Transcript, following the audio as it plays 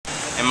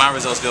and my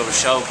results be able to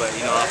show. But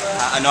you know,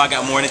 I know I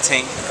got more in the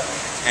tank,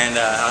 and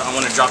I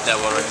want to drop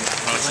that water.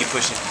 I want to keep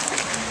pushing.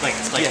 Blake,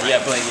 Yeah,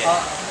 Blake. Yeah.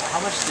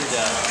 How much did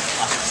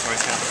Oscar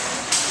kind of,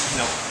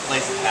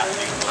 plays the path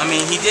for you? I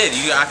mean, he did.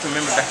 I can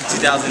remember back in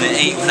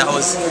 2008 when I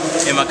was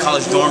in my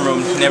college dorm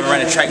room, never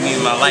ran a track meet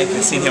in my life,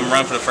 and seen him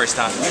run for the first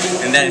time.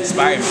 And that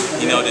inspired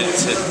me,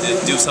 to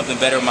do something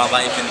better in my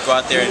life and go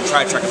out there and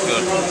try track and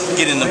field,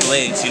 get in the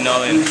blades, and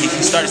he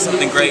started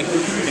something great.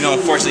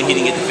 Unfortunately, he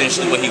didn't get to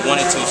finish what he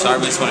wanted to, so I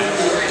really just want to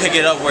pick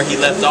it up where he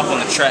left off on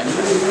the track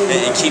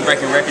and keep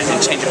breaking records and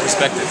changing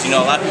perspectives. A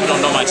lot of people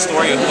don't know my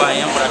story of who I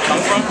am, where I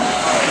come from,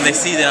 but they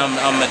see that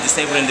I'm a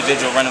disabled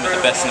individual running with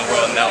the best in the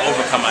world, and I'll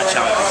overcome my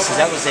challenges. So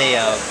that was a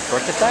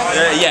birth defect?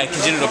 Yeah,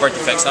 congenital birth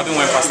defect. So I've been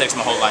wearing prosthetics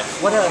my whole life.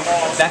 What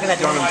back in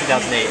that dorm room in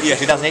 2008? Yeah.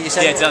 2008 you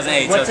said? Yeah,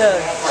 2008. What were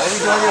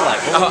you doing in your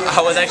life?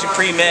 I was actually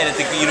pre-med at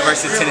the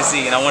University of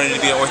Tennessee, and I wanted to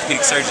be an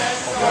orthopedic surgeon.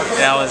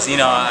 And I was,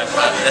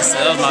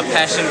 that was my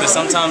passion, but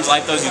sometimes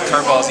life throws you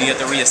curveballs and you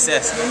have to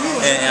reassess.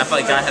 And I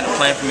felt like God had a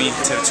plan for me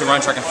to run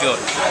track and field.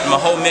 And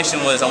my whole mission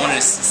was I wanted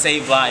to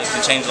save lives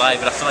and change lives,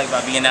 but I feel like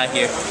by being out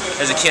here,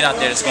 there's a kid out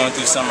there that's going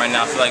through something right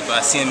now. I feel like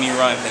by seeing me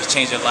run, it's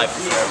changed their life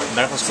forever.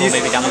 Medical school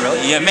maybe down the road?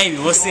 Yeah, maybe.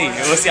 We'll see.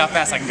 We'll see how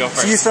fast I can go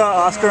first. So you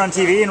saw Oscar on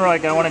TV and were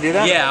like, I want to do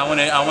that? Yeah, I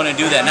want to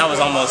do that. And that was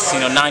almost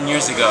 9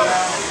 years ago.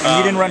 And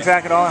you didn't run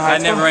track at all in high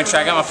school? I never ran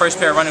track. I got my first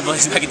pair of running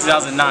blades back in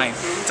 2009,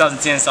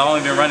 2010. So I've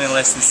only been running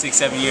less than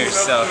 6-7 years.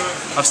 So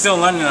I'm still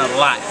learning a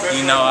lot.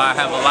 I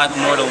have a lot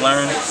more to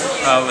learn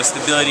with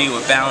stability,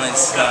 with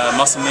balance,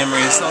 muscle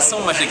memory. There's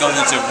so much that goes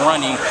into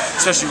running,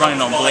 especially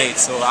running on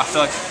blades. So I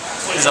feel like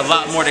there's a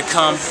lot more to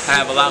come. I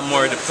have a lot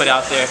more to put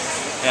out there.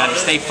 And I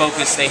just stay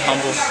focused, stay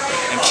humble,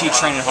 and keep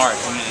training hard.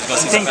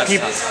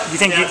 You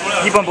think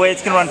people on blades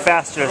can run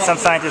faster? Some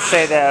scientists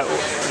say that.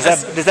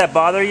 Does that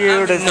bother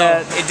you? Or does no,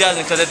 it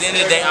doesn't, because at the end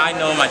of the day, I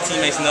know, my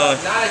teammates know,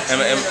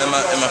 and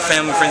my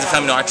family, friends and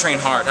family know I train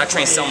hard. I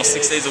train almost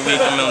 6 days a week.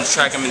 I'm on the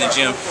track, I'm in the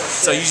gym.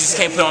 So you just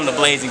can't put on the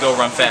blades and go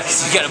run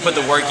fast. You got to put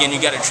the work in,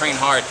 you got to train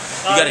hard.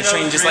 You got to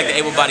train just like the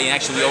able-bodied and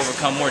actually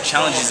overcome more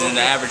challenges than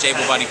the average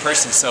able-bodied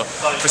person. So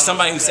for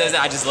somebody who says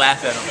that, I just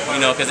laugh at them,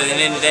 because at the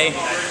end of the day,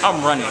 I'm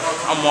running,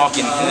 I'm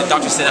walking, and the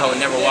doctor said I would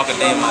never walk a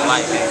day in my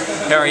life,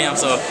 and here I am.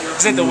 So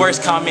this ain't the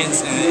worst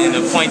comments and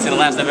the points and the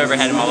laughs I've ever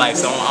had in my life,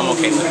 so I'm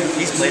okay with it.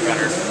 He's Blade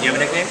Runner. Do you have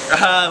a nickname?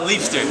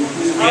 Leeper.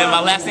 Yeah,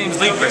 my last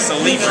name's Leeper, so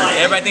Leeper.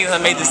 Everybody thinks I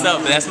made this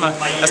up, but that's my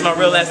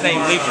real last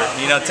name, Leeper.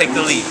 Take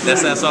the leap.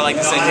 That's what I like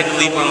to say. Take the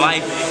leap in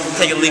life,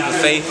 take a leap of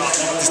faith.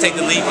 Just take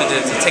the leap and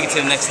to take it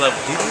to the next level.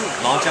 Do you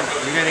do long jump?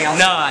 Do you do anything else?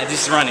 No,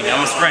 just running.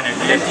 I'm a sprinter.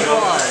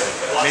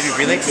 Maybe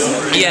relay team?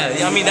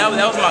 Yeah, I mean that was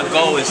my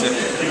goal, is to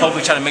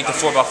hopefully try to make the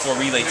 4x4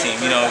 relay team.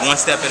 One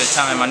step at a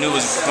time. I knew it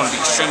was going to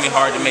be extremely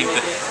hard to make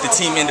the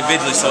team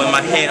individually. So in my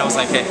head, I was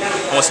like, hey,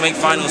 I want to make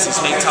finals, let's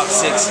make top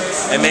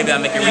 6, and maybe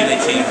I'll make a relay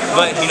team.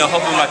 But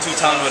hopefully my 2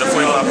 times with a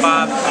 45.5,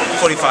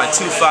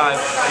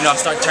 45.25, I'll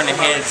start turning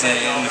heads, and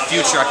in the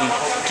future I can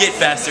get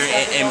faster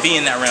and be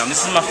in that realm.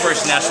 This is my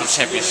first national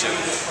championship.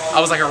 I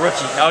was like a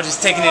rookie. I was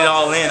just taking it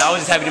all in. I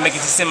was just happy to make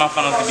it to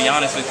semifinals, to be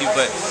honest with you.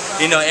 But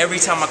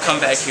every time I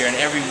come back here and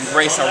every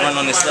race I run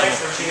on this level,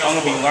 I'm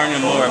gonna be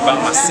learning more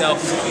about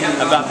myself,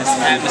 about this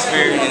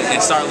atmosphere, and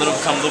become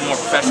a little more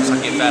professional so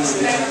I can get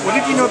faster. When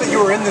did you know that you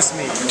were in this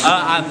meet?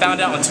 I found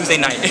out on Tuesday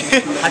night.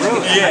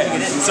 Yeah.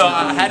 So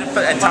I had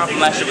a time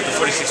from last year with the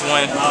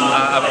 46-1.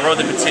 I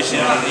wrote the petition.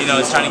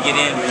 It's trying to get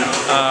in.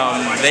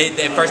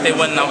 At first they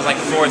wasn't. I was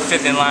like 4th,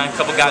 5th in line. A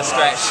couple guys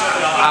scratched.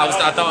 I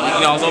thought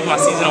I was opening my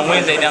season on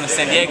Wednesday down in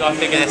San Diego. I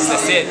figured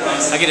that's it.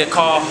 I get a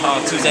call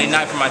Tuesday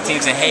night from my team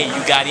saying, hey,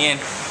 you got in.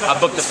 I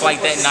booked the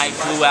flight that night,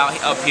 flew out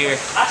up here,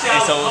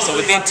 and so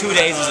within 2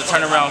 days it was a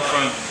turnaround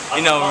from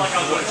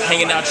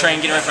hanging out,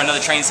 training, getting ready for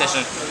another training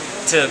session,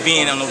 to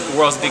being on the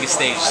world's biggest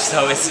stage.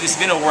 So it's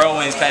been a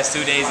whirlwind these past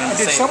 2 days. And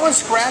did someone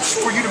scratch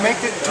for you to make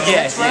it to the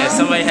next round?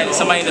 Yeah,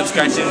 somebody ended up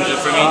scratching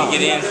for me to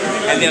get in.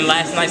 And then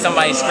last night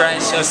somebody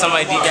scratched,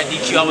 somebody got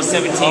DQ. I was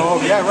 17,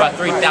 about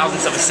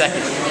 3,000ths of a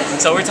second.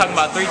 So we're talking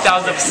about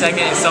 3,000ths of a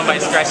second, and somebody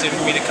scratching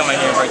for me to come out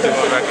here and break the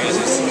world record.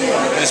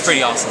 It's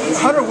pretty awesome.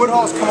 Hunter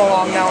Woodhall's come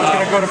along now and is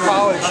going to go to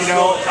college,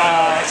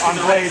 on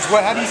blades.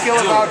 How do you feel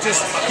about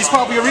he's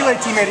probably a relay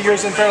teammate of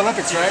yours in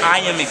Paralympics, right?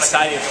 I am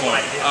excited for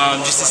him.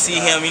 Just to see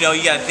him,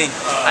 you got to think,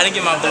 I didn't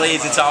get my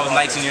blades until I was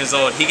 19 years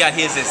old. He got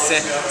his at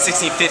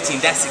 16, 15.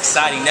 That's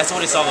exciting. That's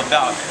what it's all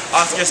about.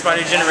 Oscar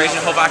inspired your generation.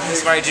 Hope I can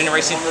inspire your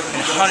generation.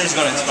 And Hunter's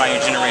going to inspire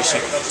your generation.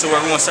 So where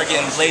we're going to start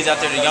getting blades out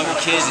there to younger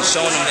kids and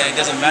showing them that it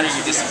doesn't matter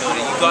your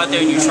disability. You go out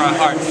there and you try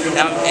hard.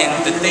 And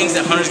the things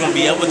that Hunter's going to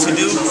be able to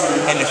do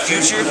in the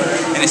future,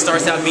 and it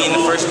starts out being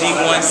the first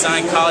D1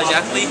 signed college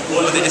athlete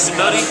with a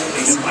disability,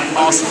 it's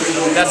awesome.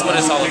 That's what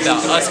it's all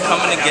about. Us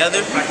coming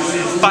together,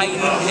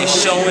 fighting, and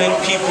showing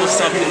people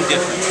something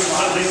different.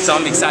 So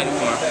I'm excited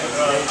for him.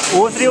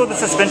 What was the deal with the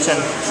suspension?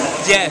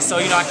 Yeah, so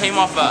I came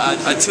off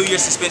a 2-year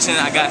suspension.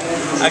 I got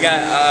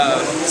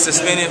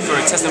suspended for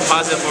testing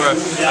positive for a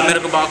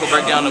medical biochemical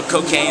breakdown of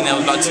cocaine. That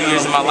was about 2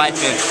 years of my life,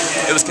 and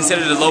it was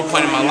considered a low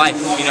point in my life.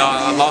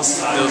 I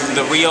lost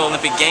the Rio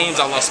Olympic Games.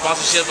 I lost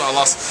sponsorship. I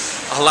lost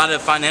a lot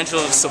of financial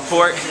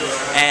support,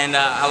 and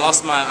I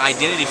lost my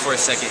identity for a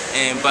second.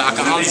 But I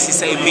can honestly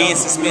say being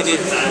suspended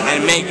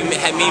and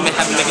had me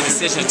having to make a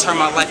decision to turn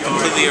my life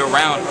completely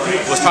around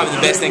was probably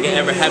the best thing that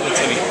ever happened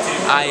to me.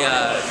 I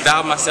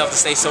vowed myself to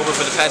stay sober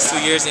for the past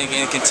 2 years and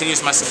continue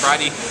my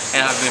sobriety,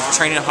 and I've been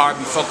training hard,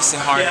 been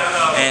focusing hard,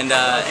 and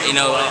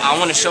I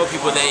want to show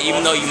people that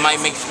even though you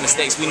might make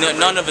mistakes,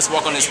 none of us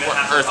walk on this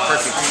earth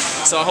perfect.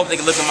 So I hope they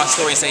can look at my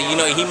story and say,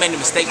 he made a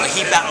mistake, but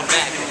he battled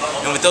back.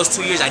 And with those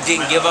 2 years, I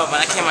didn't give up,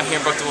 but I came out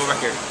here and broke the world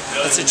record.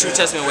 That's a true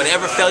testament.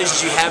 Whatever failures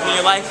you have in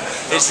your life,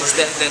 it's just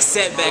that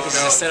setback is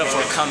just a setup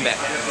for a comeback.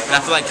 And I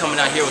feel like coming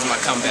out here was my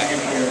comeback.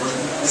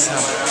 So,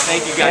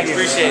 thank you guys.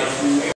 Appreciate it.